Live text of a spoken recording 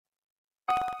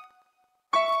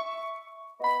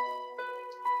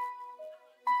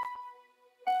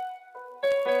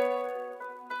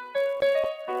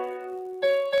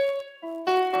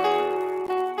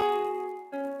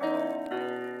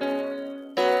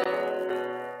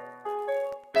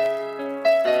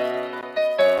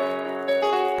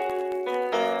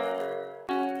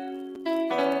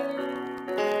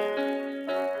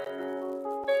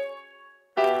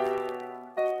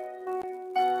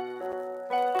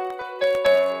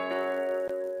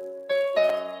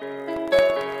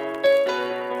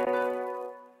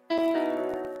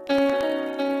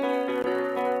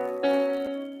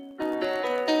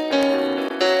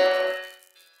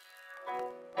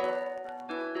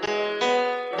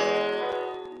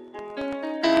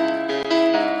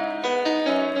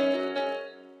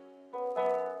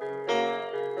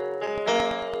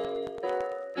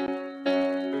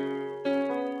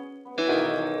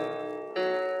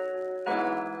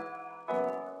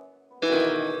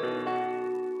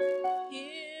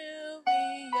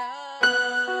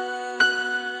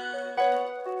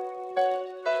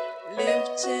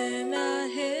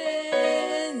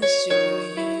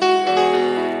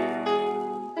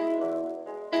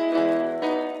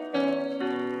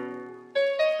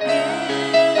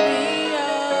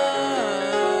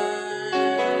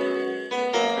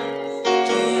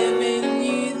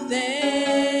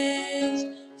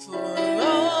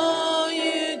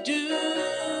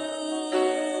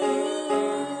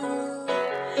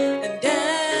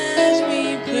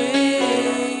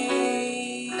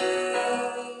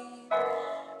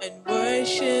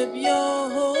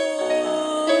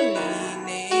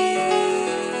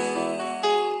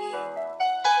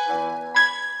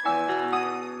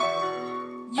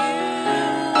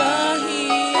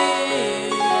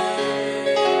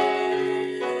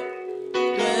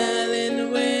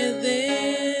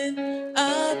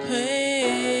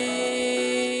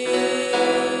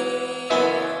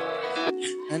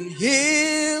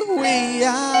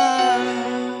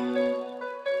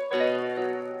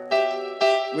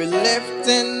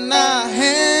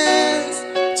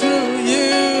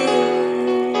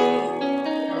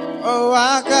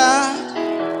our God.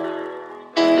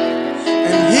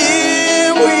 And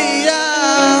here we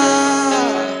are,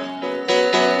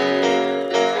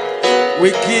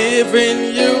 we're giving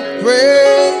you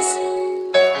praise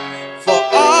for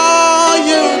all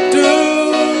you do.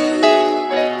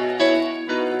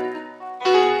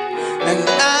 And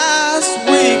as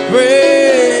we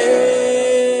praise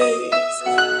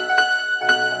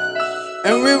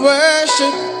and we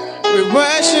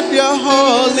worship your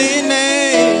holy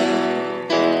name.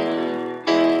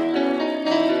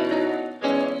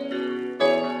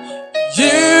 You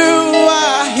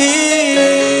are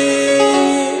here,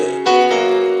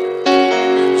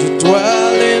 you're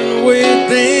dwelling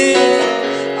within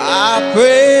our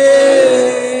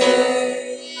praise.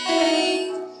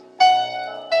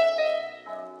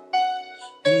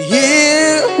 And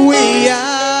here we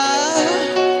are,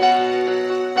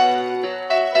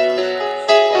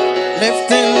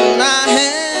 lifting our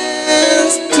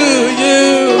hands to you.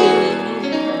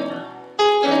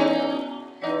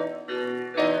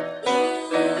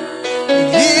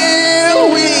 Here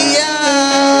we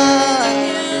are,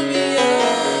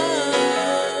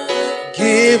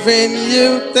 giving you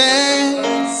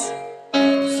thanks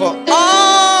for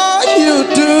all you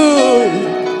do.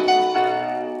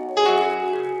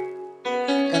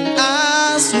 And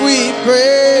as we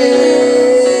pray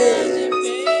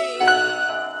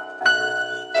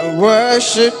and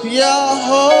worship your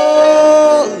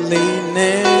holy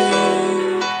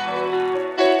name,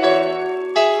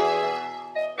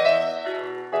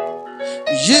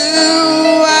 you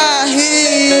are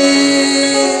here,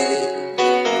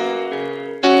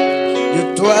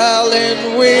 you're dwelling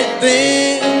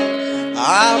within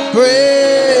our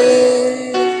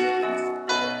praise.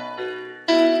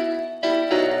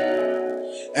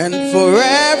 And for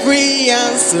every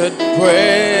answered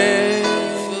prayer,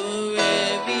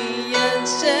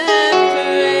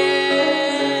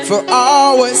 for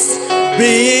always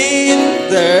being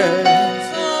there,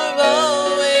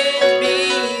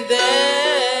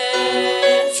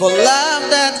 for love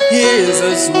that hears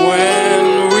us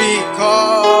when we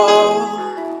call,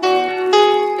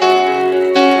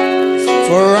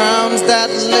 for arms that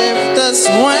lift us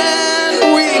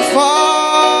when we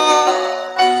fall.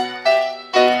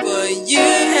 For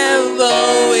you have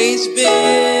always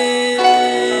been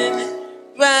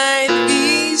right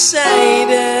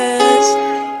beside us,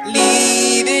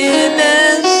 leading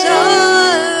us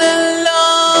all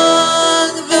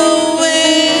along the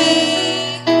way.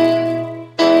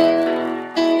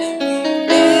 And we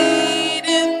made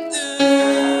it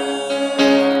through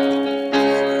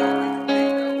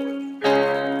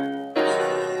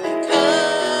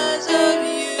because of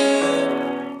you.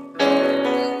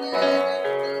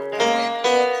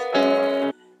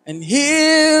 And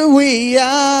here we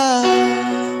are,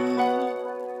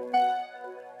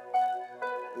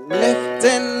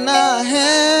 lifting our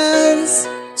hands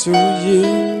to you.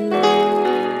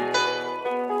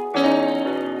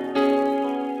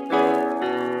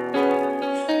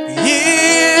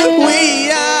 Here we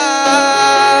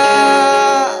are,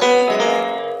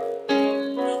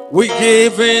 we're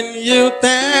giving you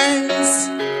thanks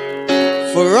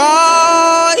for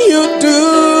all you do.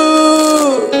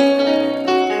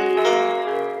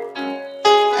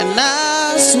 And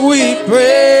as we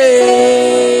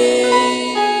praise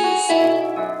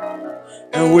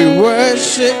and we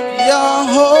worship your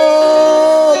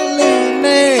holy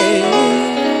name,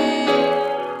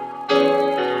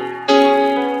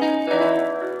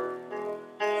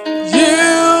 you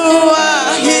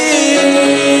are here,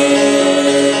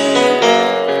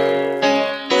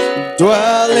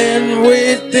 dwelling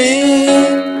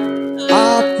within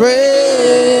our praise.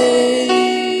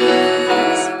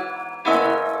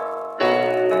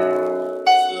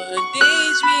 For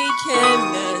days we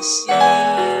cannot see,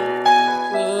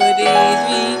 for days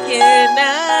we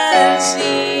cannot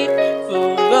see.